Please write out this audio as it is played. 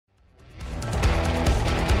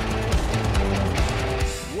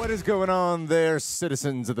What is going on there,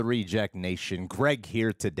 citizens of the Reject Nation? Greg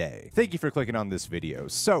here today. Thank you for clicking on this video.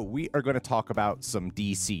 So we are going to talk about some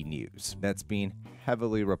DC news that's being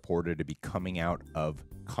heavily reported to be coming out of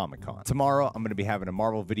Comic-Con. Tomorrow, I'm going to be having a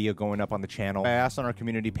Marvel video going up on the channel. I asked on our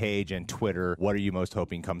community page and Twitter, what are you most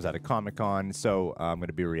hoping comes out of Comic-Con? So I'm going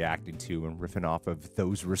to be reacting to and riffing off of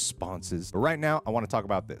those responses. But right now, I want to talk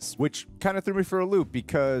about this, which kind of threw me for a loop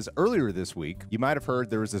because earlier this week, you might have heard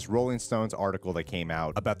there was this Rolling Stones article that came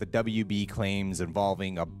out about the WB claims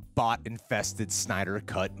involving a bot-infested Snyder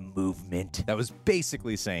Cut movement that was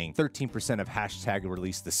basically saying 13% of hashtag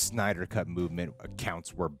release the Snyder Cut movement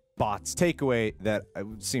accounts were bots. Takeaway that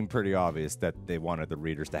would seem pretty obvious that they wanted the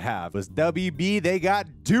readers to have was WB, they got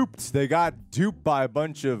duped. They got duped by a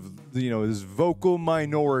bunch of, this vocal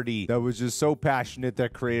minority that was just so passionate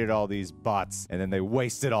that created all these bots, and then they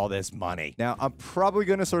wasted all this money. Now, I'm probably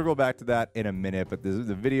going to circle back to that in a minute, but the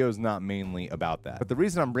video is not mainly about that. But the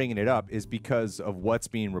reason I'm bringing it up is because of what's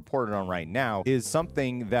being reported on right now is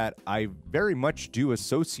something that I very much do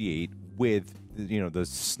associate with the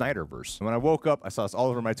Snyderverse. When I woke up, I saw this all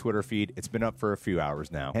over my Twitter feed. It's been up for a few hours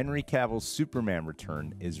now. Henry Cavill's Superman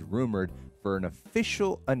return is rumored for an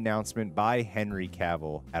official announcement by Henry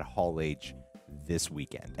Cavill at Hall H this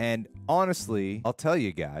weekend. And honestly, I'll tell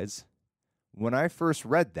you guys, when I first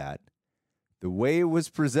read that, the way it was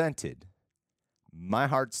presented, my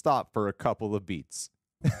heart stopped for a couple of beats.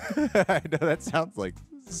 I know that sounds like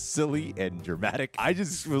silly and dramatic. I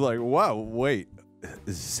just was like, wow, wait.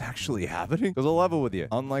 Is this actually happening? Because I'll level with you.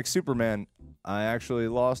 Unlike Superman, I actually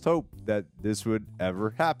lost hope that this would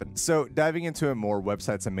ever happen. So diving into it more,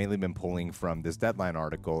 websites have mainly been pulling from this Deadline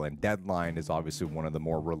article, and Deadline is obviously one of the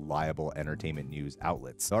more reliable entertainment news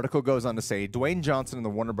outlets. The article goes on to say, Dwayne Johnson and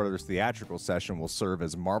the Warner Brothers theatrical session will serve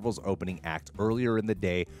as Marvel's opening act earlier in the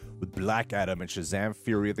day, with Black Adam and Shazam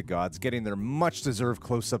Fury of the Gods getting their much-deserved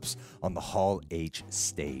close-ups on the Hall H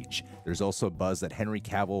stage. There's also buzz that Henry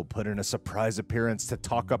Cavill will put in a surprise appearance to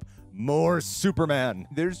talk up more Superman.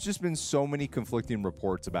 There's just been so many conflicting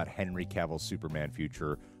reports about Henry Cavill's Superman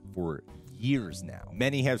future for years now.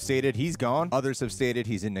 Many have stated he's gone. Others have stated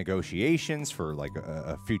he's in negotiations for like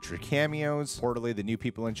a future cameos. Reportedly, the new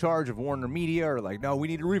people in charge of Warner Media are like, no, we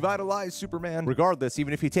need to revitalize Superman. Regardless,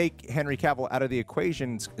 even if you take Henry Cavill out of the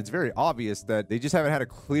equation, it's very obvious that they just haven't had a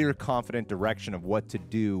clear, confident direction of what to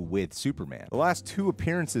do with Superman. The last two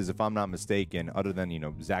appearances, if I'm not mistaken, other than,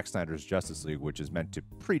 Zack Snyder's Justice League, which is meant to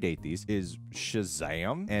predate these, is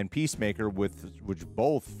Shazam and Peacemaker, which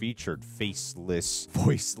both featured faceless,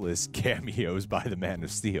 voiceless cameos by the Man of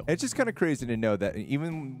Steel. It's just kind of crazy to know that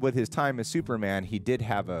even with his time as Superman, he did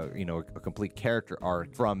have a complete character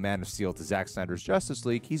arc from Man of Steel to Zack Snyder's Justice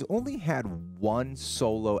League. He's only had one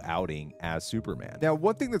solo outing as Superman. Now,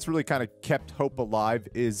 one thing that's really kind of kept hope alive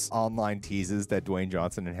is online teases that Dwayne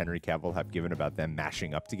Johnson and Henry Cavill have given about them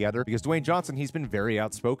mashing up together. Because Dwayne Johnson, he's been very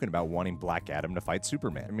outspoken about wanting Black Adam to fight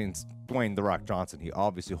Superman. I mean, it's Dwayne "The Rock" Johnson. He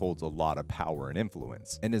obviously holds a lot of power and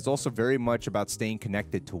influence, and is also very much about staying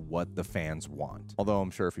connected to what the fans want. Although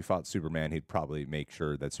I'm sure if he fought Superman, he'd probably make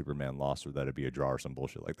sure that Superman lost or that it'd be a draw or some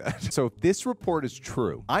bullshit like that. So if this report is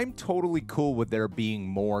true, I'm totally cool with there being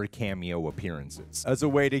more cameo appearances as a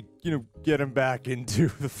way to, get him back into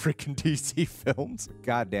the freaking DC films.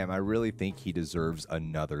 Goddamn, I really think he deserves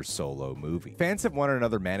another solo movie. Fans have wanted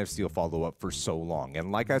another Man of Steel follow-up for so long,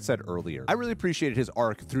 and like I said earlier, I really appreciated his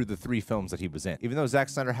arc through the 3 films that he was in. Even though Zack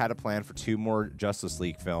Snyder had a plan for 2 more Justice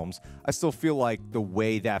League films, I still feel like the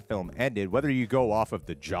way that film ended, whether you go off of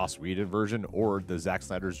the Joss Whedon version or the Zack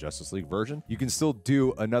Snyder's Justice League version, you can still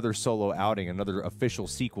do another solo outing, another official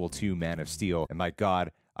sequel to Man of Steel. And my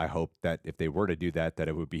God, I hope that if they were to do that, that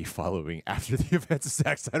it would be following after the events of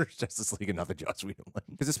Zack Snyder's Justice League and not the Joss Whedon one.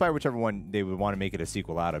 Because despite whichever one they would want to make it a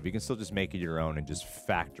sequel out of, you can still just make it your own and just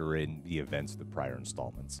factor in the events of the prior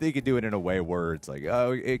installments. They could do it in a way where it's like,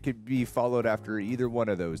 oh, it could be followed after either one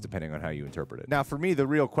of those, depending on how you interpret it. Now, for me, the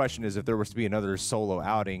real question is if there was to be another solo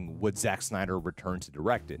outing, would Zack Snyder return to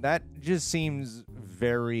direct it? That just seems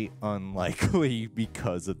very unlikely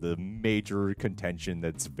because of the major contention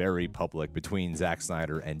that's very public between Zack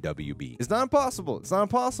Snyder and WB. It's not impossible. It's not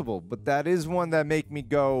impossible, but that is one that make me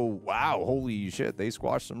go, wow, holy shit, they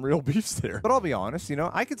squashed some real beefs there. But I'll be honest,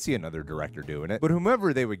 I could see another director doing it, but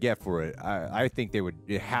whomever they would get for it, I think they would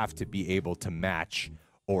have to be able to match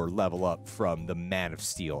or level up from the Man of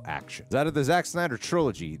Steel action. Out of the Zack Snyder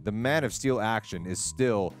trilogy, the Man of Steel action is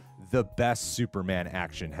still the best Superman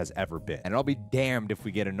action has ever been. And I'll be damned if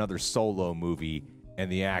we get another solo movie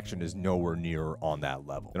and the action is nowhere near on that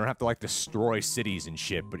level. They don't have to like destroy cities and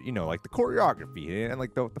shit, but you know, like the choreography and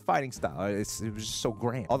like the fighting style, it was just so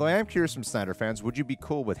grand. Although I am curious from Snyder fans, would you be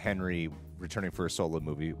cool with Henry returning for a solo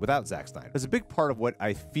movie without Zack Snyder. There's a big part of what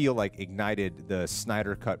I feel like ignited the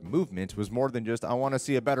Snyder Cut movement was more than just, I want to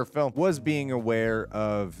see a better film, was being aware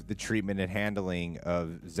of the treatment and handling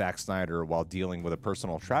of Zack Snyder while dealing with a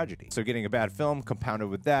personal tragedy. So getting a bad film compounded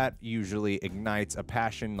with that usually ignites a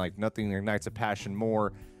passion. Like nothing ignites a passion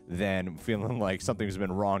more than feeling like something's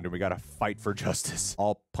been wronged and we gotta fight for justice.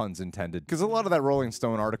 All puns intended. Because a lot of that Rolling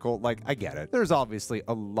Stone article, like, I get it. There's obviously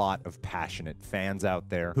a lot of passionate fans out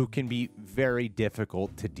there who can be very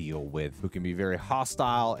difficult to deal with, who can be very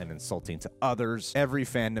hostile and insulting to others. Every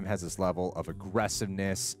fandom has this level of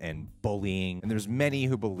aggressiveness and bullying, and there's many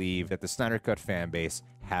who believe that the Snyder Cut fan base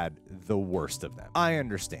had the worst of them. I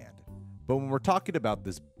understand. But when we're talking about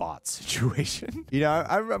this bot situation, you know,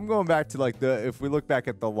 I'm going back to like if we look back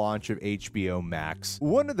at the launch of HBO Max,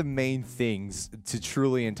 one of the main things to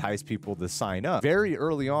truly entice people to sign up very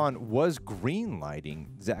early on was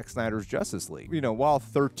greenlighting Zack Snyder's Justice League. You know, while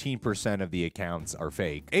 13% of the accounts are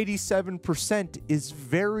fake, 87% is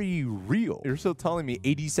very real. You're still telling me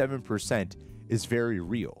 87% is very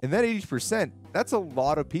real. And that 80%, that's a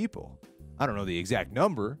lot of people. I don't know the exact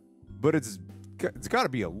number, but it's got to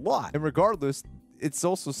be a lot. And regardless, it's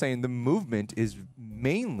also saying the movement is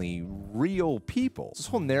mainly real people. This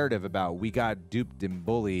whole narrative about we got duped and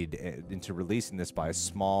bullied into releasing this by a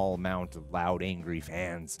small amount of loud, angry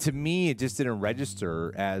fans, to me, it just didn't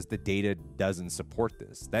register as the data doesn't support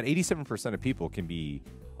this. That 87% of people can be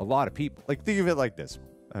a lot of people. Like, think of it like this.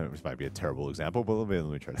 I don't know, this might be a terrible example, but let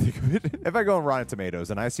me try to think of it. If I go on Rotten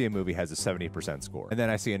Tomatoes and I see a movie has a 70% score, and then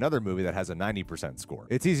I see another movie that has a 90% score,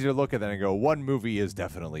 it's easy to look at that and go, one movie is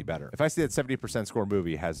definitely better. If I see that 70% score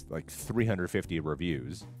movie has like 350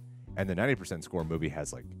 reviews, and the 90% score movie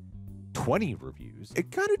has like 20 reviews, it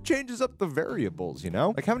kind of changes up the variables, you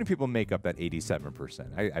know? Like, how many people make up that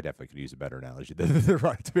 87%? I definitely could use a better analogy than the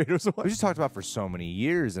Rotten Tomatoes one. We just talked about for so many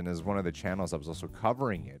years, and as one of the channels I was also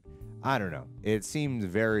covering it, I don't know. It seemed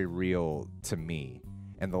very real to me.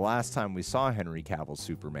 And the last time we saw Henry Cavill's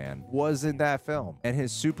Superman was in that film. And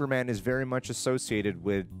his Superman is very much associated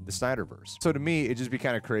with the Snyderverse. So to me, it'd just be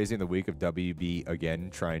kind of crazy in the week of WB again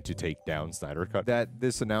trying to take down Snyder Cut that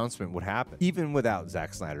this announcement would happen, even without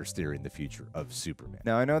Zack Snyder steering the future of Superman.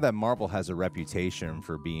 Now, I know that Marvel has a reputation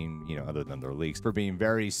for being, you know, other than their leaks, for being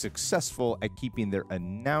very successful at keeping their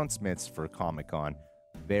announcements for Comic-Con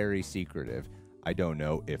very secretive. I don't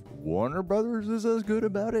know if Warner Brothers is as good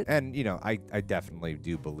about it. And, you know, I definitely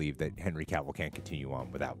do believe that Henry Cavill can't continue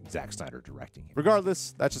on without Zack Snyder directing him.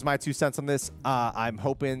 Regardless, that's just my 2 cents on this. I'm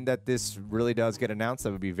hoping that this really does get announced.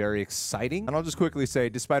 That would be very exciting. And I'll just quickly say,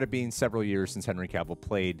 despite it being several years since Henry Cavill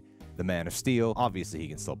played the Man of Steel, obviously he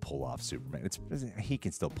can still pull off Superman. He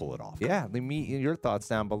can still pull it off. Yeah, leave me your thoughts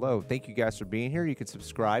down below. Thank you guys for being here. You can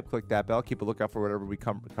subscribe, click that bell, keep a lookout for whatever we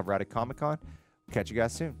cover out at Comic-Con. Catch you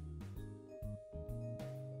guys soon.